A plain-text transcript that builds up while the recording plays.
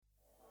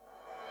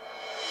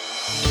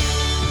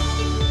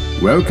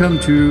Welcome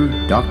to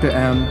Dr.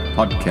 M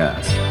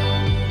Podcast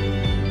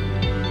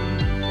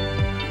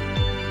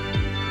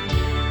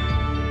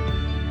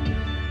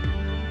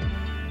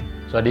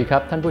สวัสดีครั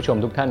บท่านผู้ชม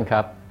ทุกท่านค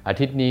รับอา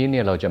ทิตย์นี้เนี่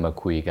ยเราจะมา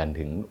คุยกัน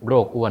ถึงโร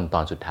คอ้วนต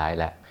อนสุดท้าย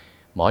แล้ว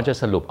หมอจะ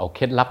สรุปเอาเค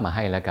ล็ดลับมาใ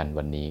ห้แล้วกัน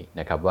วันนี้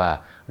นะครับว่า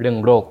เรื่อง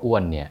โรคอ้ว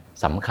นเนี่ย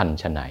สำคัญ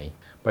ชะไหน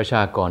ประช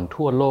ากร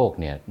ทั่วโลก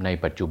เนี่ยใน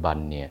ปัจจุบัน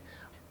เนี่ย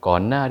ก่อ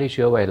นหน้าที่เ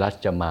ชื้อไวรัส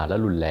จะมาและ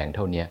รุนแรงเ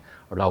ท่านี้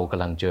เราก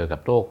ำลังเจอกับ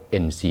โรค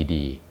NCD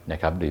นะ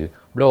ครับหรือ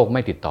โรคไ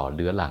ม่ติดต่อเ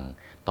รื้อรัง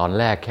ตอน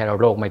แรกแค่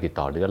โรคไม่ติด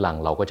ต่อเรื้อรัง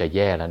เราก็จะแ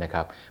ย่แล้วนะค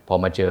รับพอ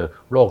มาเจอ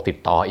โรคติด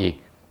ต่ออีก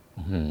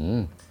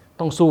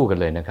ต้องสู้กัน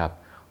เลยนะครับ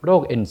โร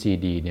ค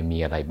NCD เนี่ยมี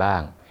อะไรบ้า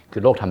งคื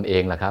อโรคทำเอ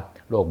งล่ะครับ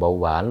โรคเบา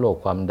หวานโรค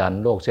ความดัน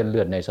โรคเส้นเลื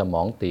อดในสม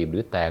องตีบหรื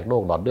อแตกโร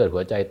คหลอดเลือดหั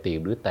วใจตีบ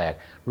หรือแตก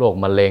โรค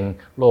มะเร็ง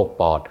โรค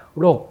ปอด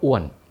โรคอ้ว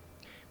น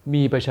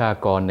มีประชา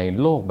กรใน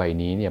โลกใบ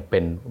นี้เนี่ยเป็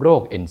นโร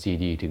ค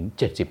NCD ถึง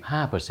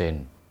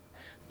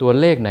 75%ตัว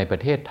เลขในปร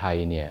ะเทศไทย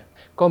เนี่ย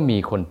ก็มี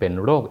คนเป็น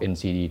โรค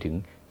NCD ถึง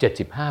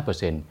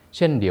 75% เ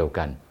ช่นเดียว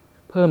กัน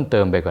เพิ่มเติ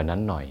มไปกว่านั้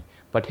นหน่อย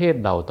ประเทศ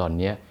เราตอน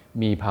นี้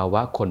มีภาว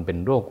ะคนเป็น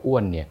โรคอ้ว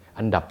นเนี่ย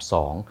อันดับ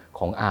2ข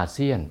องอาเ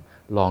ซียน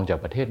รองจาก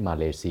ประเทศมา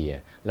เลเซีย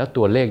แล้ว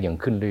ตัวเลขยัง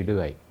ขึ้นเ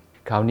รื่อย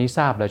ๆคราวนี้ท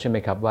ราบแล้วใช่ไหม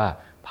ครับว่า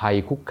ภัย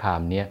คุกคา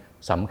มนี้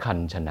สำคัญ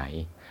ชะไหน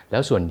แล้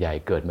วส่วนใหญ่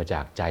เกิดมาจ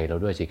ากใจเรา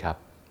ด้วยสิครับ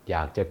อย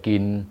ากจะกิ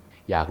น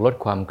อยากลด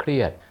ความเครี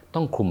ยดต้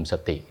องคุมส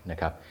ตินะ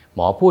ครับหม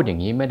อพูดอย่า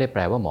งนี้ไม่ได้แป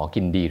ลว่าหมอ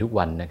กินดีทุก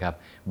วันนะครับ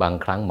บาง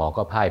ครั้งหมอ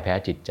ก็พ่ายแพ้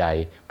จิตใจ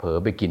เผลอ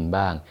ไปกิน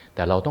บ้างแ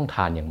ต่เราต้องท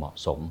านอย่างเหมาะ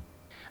สม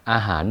อา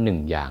หาร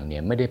1อย่างเนี่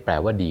ยไม่ได้แปล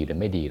ว่าดีหรือ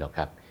ไม่ดีหรอกค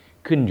รับ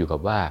ขึ้นอยู่กั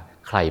บว่า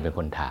ใครเป็นค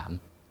นถาม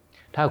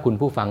ถ้าคุณ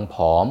ผู้ฟังผ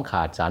อมข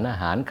าดสารอา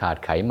หารขาด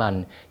ไขมัน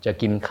จะ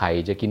กินไข่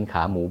จะกินข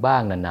าหมูบ้า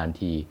งนานๆ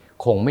ที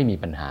คงไม่มี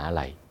ปัญหาอะ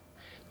ไร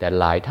แต่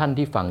หลายท่าน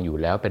ที่ฟังอยู่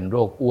แล้วเป็นโร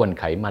คอ้วน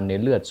ไขมันใน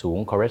เลือดสูง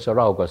คอเลสเตอร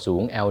อลก็สู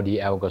ง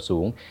LDL ก็สู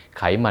งไ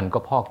ขมันก็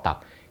พอกตับ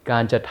กา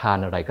รจะทาน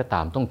อะไรก็ต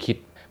ามต้องคิด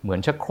เหมือน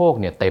ชักโครก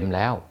เนี่ยเต็มแ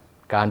ล้ว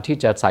การที่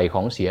จะใส่ข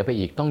องเสียไป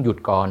อีกต้องหยุด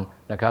ก่อน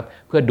นะครับ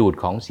เพื่อดูด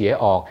ของเสีย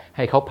ออกใ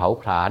ห้เขาเผา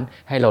ผลาญ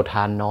ให้เราท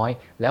านน้อย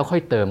แล้วค่อ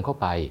ยเติมเข้า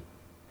ไป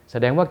แส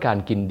ดงว่าการ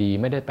กินดี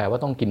ไม่ได้แปลว่า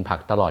ต้องกินผัก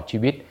ตลอดชี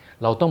วิต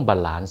เราต้องบา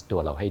ลานซ์ตัว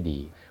เราให้ดี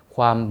ค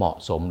วามเหมาะ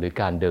สมหรือ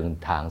การเดิน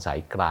ทางสาย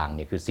กลางเ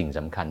นี่ยคือสิ่งส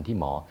ำคัญที่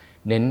หมอ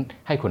เน้น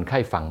ให้คนไข้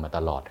ฟังมาต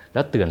ลอดแล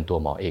ะเตือนตัว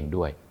หมอเอง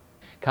ด้วย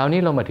คราวนี้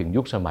เรามาถึง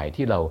ยุคสมัย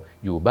ที่เรา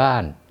อยู่บ้า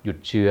นหยุด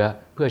เชื้อ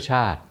เพื่อช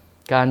าติ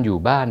การอยู่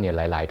บ้านเนี่ยห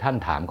ลายๆท่าน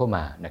ถามเข้าม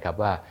านะครับ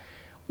ว่า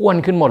อ้วน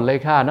ขึ้นหมดเลย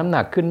ค่ะน้ำห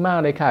นักขึ้นมาก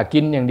เลยค่ะกิ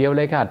นอย่างเดียวเ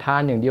ลยค่ะทา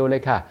นอย่างเดียวเล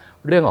ยค่ะ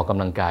เรื่องออกก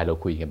ำลังกายเรา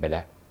คุยกันไปแ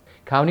ล้ว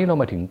คราวนี้เรา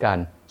มาถึงการ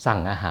สั่ง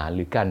อาหารห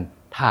รือการ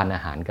ทานอา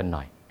หารกันห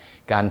น่อย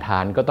การทา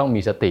นก็ต้อง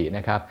มีสติน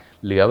ะครับ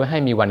เหลือไว้ให้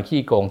มีวัน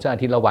ขี้โกงสักอา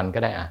ทิตย์ละวันก็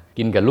ได้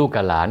กินกับลูก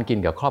กับหลานกิน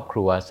กับครอบค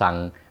รัวสั่ง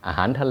อาห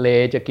ารทะเล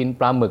จะกิน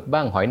ปลาหมึกบ้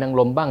างหอยนาง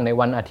รมบ้างใน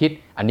วันอาทิตย์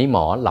อันนี้หม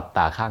อหลับต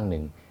าข้างห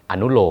นึ่งอ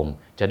นุโลม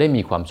จะได้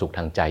มีความสุขท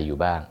างใจอยู่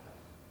บ้าง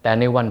แต่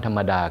ในวันธรรม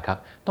ดาครับ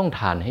ต้อง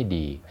ทานให้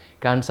ดี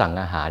การสั่ง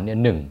อาหารเนี่ย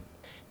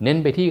1เน้น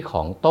ไปที่ข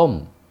องต้ม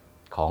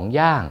ของ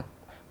ย่าง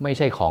ไม่ใ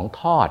ช่ของ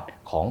ทอด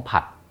ของผั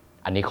ด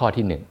อันนี้ข้อ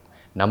ที่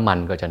1น้ำมัน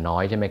ก็จะน้อ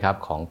ยใช่ไหมครับ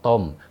ของต้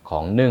มขอ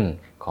งนึ่ง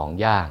ของ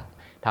ย่าง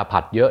ถ้าผั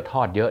ดเยอะท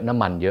อดเยอะน้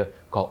ำมันเยอะ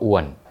ก็อ้ว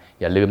น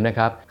อย่าลืมนะค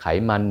รับไข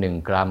มัน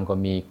1กรัมก็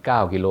มี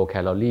9กิโลแค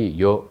ลอรี่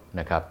เยอะ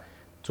นะครับ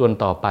ส่วน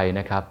ต่อไป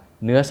นะครับ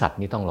เนื้อสัตว์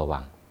นี่ต้องระวั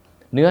ง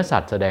เนื้อสั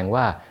ตว์แสดง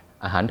ว่า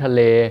อาหารทะเ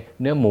ล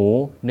เนื้อหมู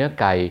เนื้อ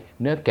ไก่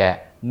เนื้อแกะ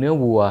เนื้อ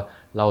วัว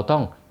เราต้อ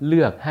งเ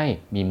ลือกให้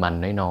มีมัน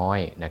น้อย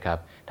ๆนะครับ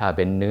ถ้าเ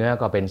ป็นเนื้อ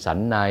ก็เป็นสัน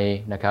ใน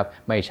นะครับ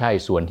ไม่ใช่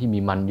ส่วนที่มี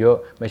มันเยอะ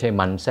ไม่ใช่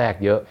มันแทรก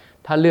เยอะ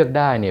ถ้าเลือกไ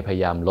ด้เนี่ยพย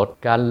ายามลด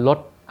การลด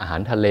อาหา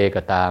รทะเล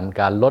ก็ตาม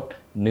การลด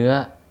เนื้อ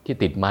ที่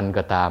ติดมัน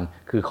ก็ตาม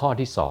คือข้อ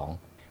ที่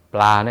2ป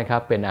ลานะครั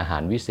บเป็นอาหา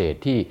รวิเศษ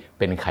ที่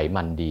เป็นไข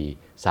มันดี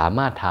สาม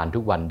ารถทานทุ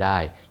กวันได้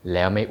แ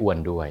ล้วไม่อ้วน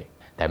ด้วย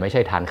แต่ไม่ใ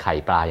ช่ทานไข่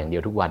ปลาอย่างเดีย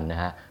วทุกวันนะ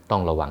ฮะต้อ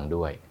งระวัง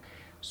ด้วย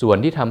ส่วน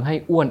ที่ทำให้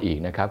อ้วนอีก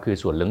นะครับคือ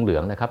ส่วนเหลื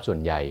องๆนะครับส่ว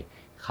นใหญ่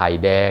ไข่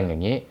แดงอย่า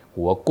งนี้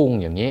หัวกุ้ง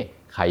อย่างนี้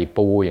ไข่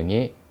ปูอย่าง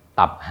นี้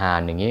ตับห่า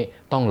นอย่างนี้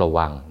ต้องระ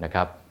วังนะค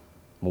รับ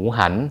หมู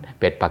หัน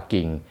เป็ดปัก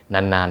กิ่ง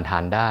นานๆทา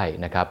นได้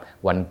นะครับ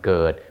วันเ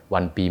กิดวั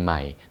นปีใหม่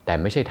แต่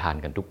ไม่ใช่ทาน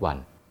กันทุกวัน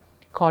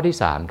ข้อที่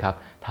3ครับ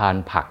ทาน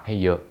ผักให้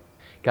เยอะ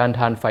การท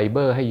านไฟเบ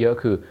อร์ให้เยอะ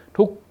คือ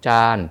ทุกจ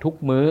านทุก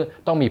มื้อ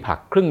ต้องมีผัก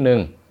ครึ่งหนึ่ง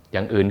อย่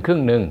างอื่นครึ่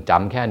งหนึ่งจ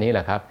ำแค่นี้แหล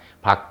ะครับ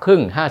ผักครึ่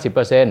ง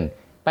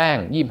 50% แป้ง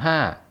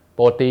 25%โป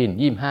รตีน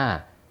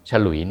 25%ฉ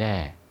ลุยแน่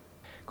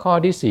ข้อ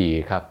ที่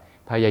4ครับ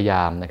พยาย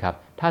ามนะครับ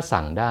ถ้า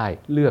สั่งได้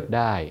เลือกไ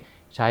ด้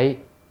ใช้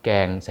แก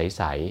งใ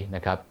สๆน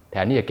ะครับแท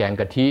นที่จะแกง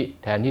กะทิ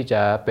แทนที่จ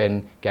ะเป็น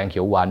แกงเขี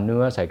ยวหวานเ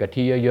นื้อใส่กะ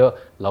ทิเยอะ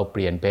ๆเราเป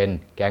ลี่ยนเป็น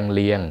แกงเ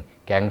ลียง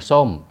แกง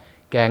ส้ม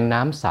แกง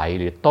น้ำใส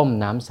หรือต้ม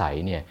น้ำใส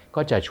เนี่ย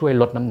ก็จะช่วย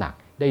ลดน้ำหนัก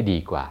ได้ดี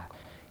กว่า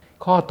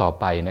ข้อต่อ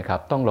ไปนะครับ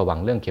ต้องระวัง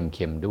เรื่องเ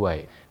ค็มๆด้วย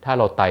ถ้าเ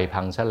ราไต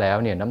พังซะแล้ว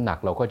เนี่ยน้ำหนัก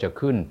เราก็จะ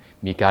ขึ้น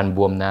มีการบ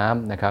วมน้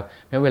ำนะครับ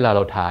งั้นเวลาเร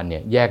าทานเนี่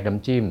ยแยกน้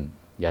ำจิ้ม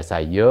อย่าใส่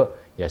เยอะ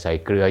อย่าใส่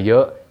เกลือเยอ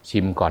ะชิ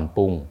มก่อนป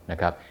รุงนะ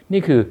ครับ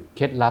นี่คือเค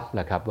ล็ดลับแห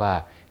ละครับว่า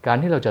การ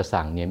ที่เราจะ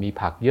สั่งเนี่ยมี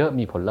ผักเยอะ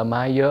มีผลไ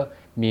ม้เยอะ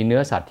มีเนื้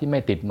อสัตว์ที่ไม่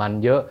ติดมัน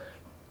เยอะ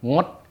ง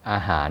ด อา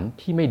หาร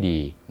ที่ไม่ดี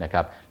นะค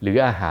รับหรือ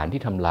อาหาร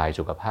ที่ทำลาย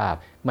สุขภาพ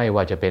ไม่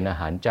ว่าจะเป็นอา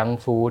หารจังก์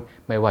ฟู้ด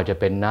ไม่ว่าจะ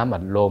เป็นน้ำอั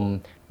ดลม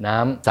น้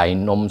ำใส่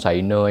นมใส่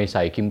เนยใ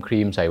ส่ครี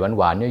มใส่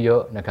หวานๆเยอ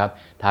ะๆนะครับ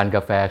ทานก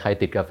าแฟใคร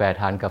ติดกาแฟ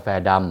ทานกาแฟ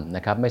ดำน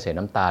ะครับไม่ใส่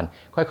น้ำตาล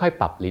ค่อยๆ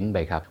ปรับลิ้นไป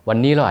ครับวัน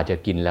นี้เราอาจจะ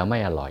กินแล้วไม่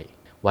อร่อย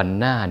วัน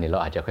หน้าเนี่ยเรา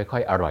อาจจะค่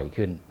อยๆอร่อย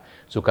ขึ้น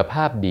สุขภ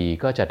าพดี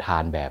ก็จะทา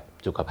นแบบ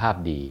สุขภาพ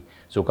ดี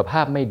สุขภ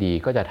าพไม่ดี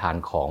ก็จะทาน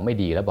ของไม่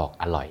ดีแล้วบอก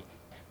อร่อย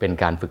เป็น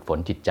การฝึกฝน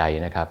จิตใจ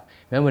นะครับ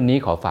งั้นวันนี้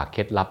ขอฝากเค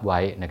ล็ดลับไว้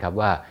นะครับ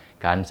ว่า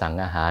การสั่ง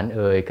อาหาร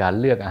การ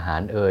เลือกอาหา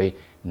ร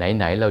ไ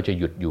หนเราจะ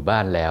หยุดอยู่บ้า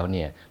นแล้วเ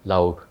นี่ยเรา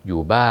อ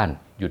ยู่บ้าน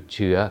หยุดเ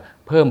ชื้อ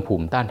เพิ่มภู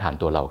มิต้านทาน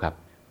ตัวเราครับ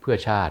เพื่อ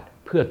ชาติ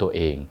เพื่อตัวเ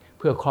อง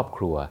เพื่อครอบค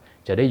รัว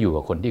จะได้อยู่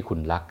กับคนที่คุณ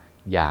รัก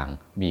อย่าง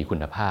มีคุ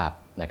ณภาพ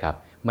นะครับ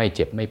ไม่เ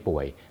จ็บไม่ป่ว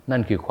ยนั่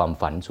นคือความ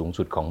ฝันสูง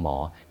สุดของหมอ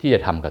ที่จะ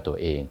ทำกับตัว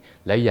เอง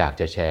และอยาก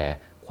จะแชร์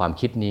ความ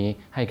คิดนี้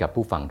ให้กับ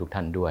ผู้ฟังทุกท่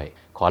านด้วย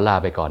ขอลา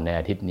ไปก่อนใน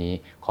อาทิตย์นี้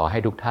ขอให้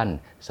ทุกท่าน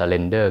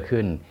Surrender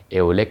ขึ้นเอ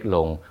วเล็กล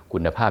งคุ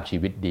ณภาพชี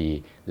วิตดี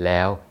แ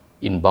ล้ว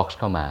inbox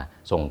เข้ามา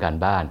ส่งการ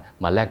บ้าน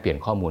มาแลกเปลี่ยน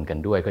ข้อมูลกัน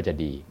ด้วยก็จะ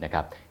ดีนะค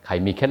รับใคร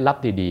มีเคล็ดลับ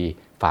ดี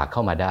ๆฝากเข้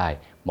ามาได้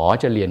หมอ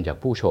จะเรียนจาก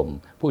ผู้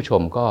ช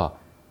มก็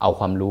เอา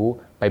ความรู้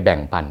ไปแบ่ง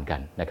ปันกั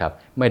นนะครับ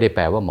ไม่ได้แป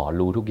ลว่าหมอ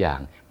รู้ทุกอย่าง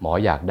หมอ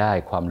อยากได้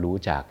ความรู้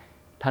จาก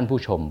ท่านผู้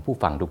ชมผู้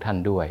ฟังทุกท่าน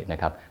ด้วยนะ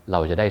ครับเรา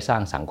จะได้สร้า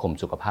งสังคม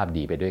สุขภาพ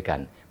ดีไปด้วยกัน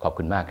ขอบ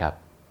คุณมากครับ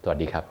สวัส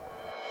ดีครับ